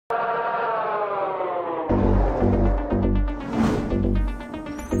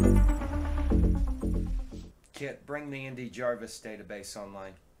Kitt, bring the IndyJarvis database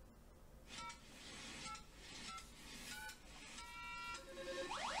online.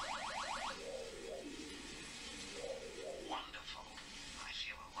 Wonderful. I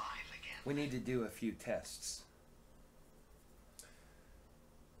feel alive again. We need to do a few tests.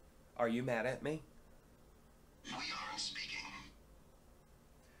 Are you mad at me? We aren't speaking.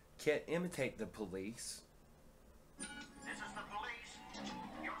 Kitt, imitate the police. This is the police.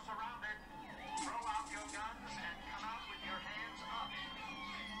 You're surrounded. Throw out your guns and come out with your hands up.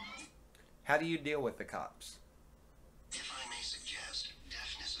 How do you deal with the cops? If I may suggest,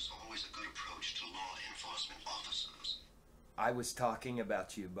 deafness is always a good approach to law enforcement officers. I was talking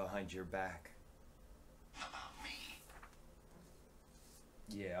about you behind your back. About me.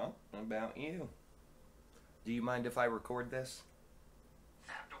 Yeah, about you. Do you mind if I record this?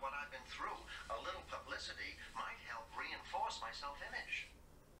 After what I've been through, a little publicity might help reinforce my self-image.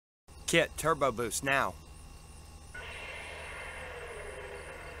 Kitt, turbo boost now.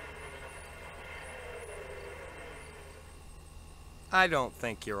 I don't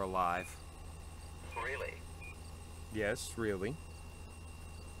think you're alive. Really? Yes, really.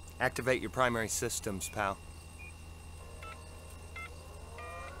 Activate your primary systems, pal.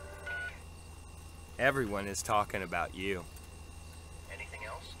 Everyone is talking about you. Anything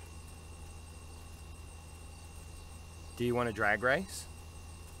else? Do you want a drag race?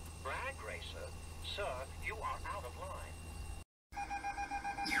 Drag racer? Sir, you are out of line.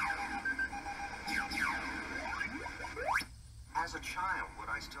 As a child, would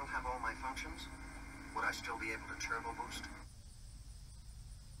I still have all my functions? Would I still be able to turbo boost?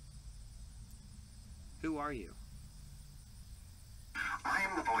 Who are you? I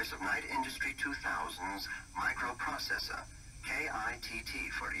am the voice of Knight Industry 2000's microprocessor, K.I.T.T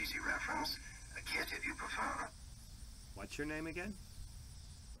for easy reference, a Kitt if you prefer. What's your name again?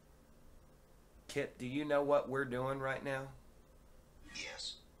 Kitt, do you know what we're doing right now?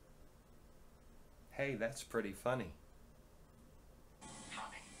 Yes. Hey, that's pretty funny.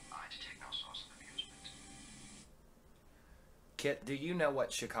 Funny. I detect no source of amusement. Kitt, do you know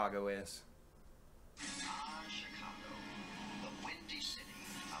what Chicago is? Ah, Chicago. The windy city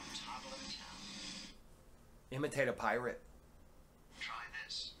of toddler town. Imitate a pirate. Try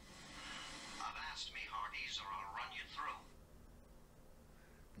this. Avast me, hearties, or I'll run you through.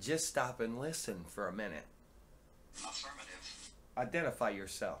 Just stop and listen for a minute. Affirmative. Identify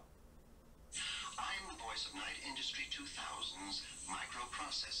yourself. I am the voice of Knight Industry 2000's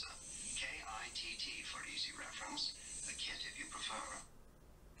microprocessor, K.I.T.T for easy reference, a Kitt if you prefer.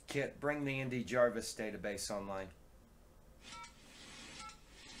 Kitt, bring the IndyJarvis database online.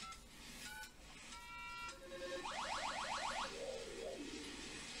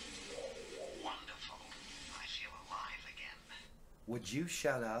 Wonderful. I feel alive again. Would you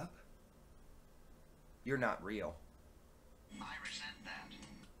shut up? You're not real. I resent that.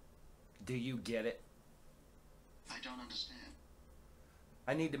 Do you get it? I don't understand.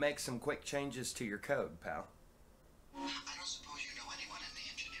 I need to make some quick changes to your code, pal. I don't suppose you know anyone in the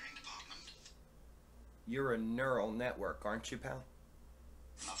engineering department? You're a neural network, aren't you, pal?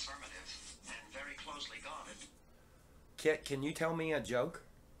 Affirmative, and very closely guarded. Kitt, can you tell me a joke?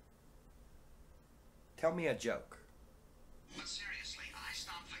 Tell me a joke. But seriously, I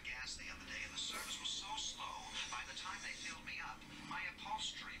stopped for gas the other day and the service was so slow, by the time they filled me up, my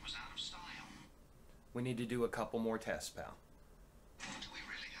upholstery was out of style. We need to do a couple more tests, pal. Do we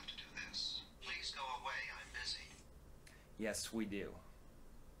really have to do this? Please go away, I'm busy. Yes, we do.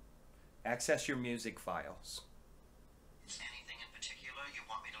 Access your music files. Anything in particular you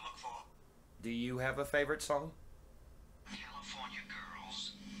want me to look for? Do you have a favorite song? California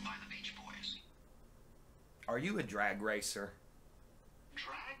Girls by the Beach Boys. Are you a drag racer?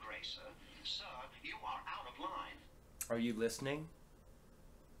 Drag racer? Sir, you are out of line. Are you listening?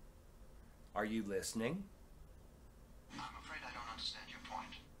 Are you listening? I'm afraid I don't understand your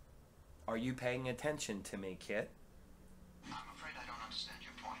point. Are you paying attention to me, Kitt? I'm afraid I don't understand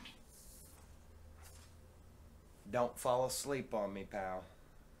your point. Don't fall asleep on me, pal.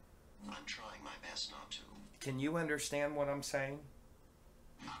 I'm trying my best not to. Can you understand what I'm saying?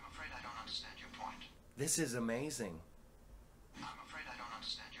 I'm afraid I don't understand your point. This is amazing. I'm afraid I don't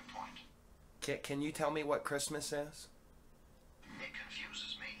understand your point. Kitt, can you tell me what Christmas is? It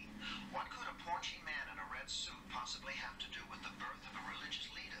confuses me. What could a paunchy man in a red suit possibly have to do with the birth of a religious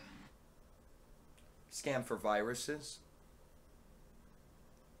leader? Scan for viruses.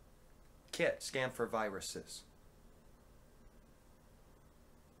 Kitt, scan for viruses.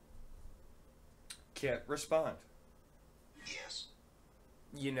 Kitt, respond. Yes.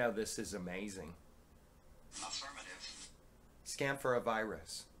 You know this is amazing. Affirmative. Scan for a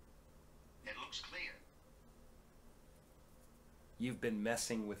virus. It looks clear. You've been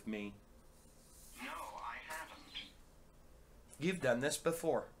messing with me. No, I haven't. You've done this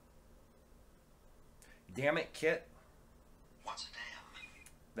before. Damn it, Kitt. What's a damn?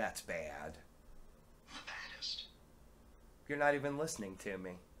 That's bad. The baddest. You're not even listening to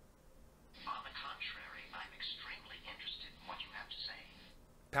me. On the contrary, I'm extremely interested in what you have to say.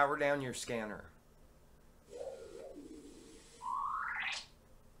 Power down your scanner.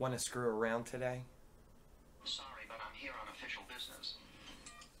 Want to screw around today? Sorry, but I'm here on official business.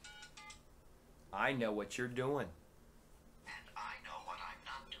 I know what you're doing. And I know what I'm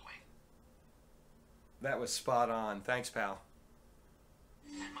not doing. That was spot on. Thanks, pal.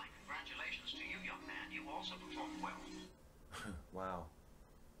 And my congratulations to you, young man. You also performed well. Wow.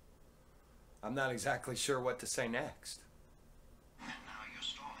 I'm not exactly sure what to say next. And now you're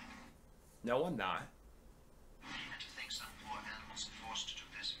stalling. No, I'm not. And to think some poor animals are forced to do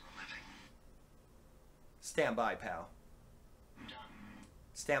this for a living. Stand by, pal. Done.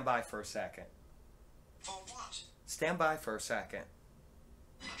 Stand by for a second. For what? Stand by for a second.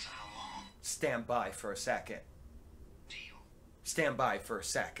 But for how long? Stand by for a second. Deal. Stand by for a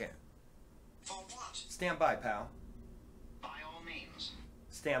second. For what? Stand by, pal. By all means.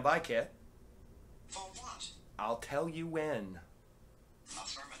 Stand by, Kitt. For what? I'll tell you when.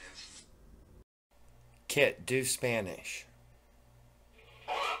 Affirmative. Kitt, do Spanish.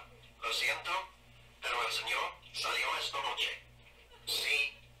 Hola, lo siento, pero el señor salió esta noche.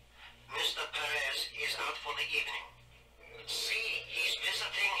 Sí, Mr. Perez is out for the evening. See, he's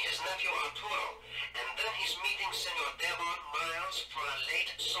visiting his nephew Arturo, and then he's meeting Senor Devon Miles for a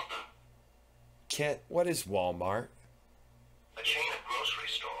late supper. Kitt, what is Walmart? A chain of grocery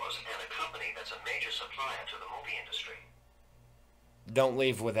stores and a company that's a major supplier to the movie industry. Don't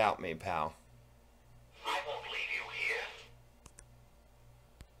leave without me, pal.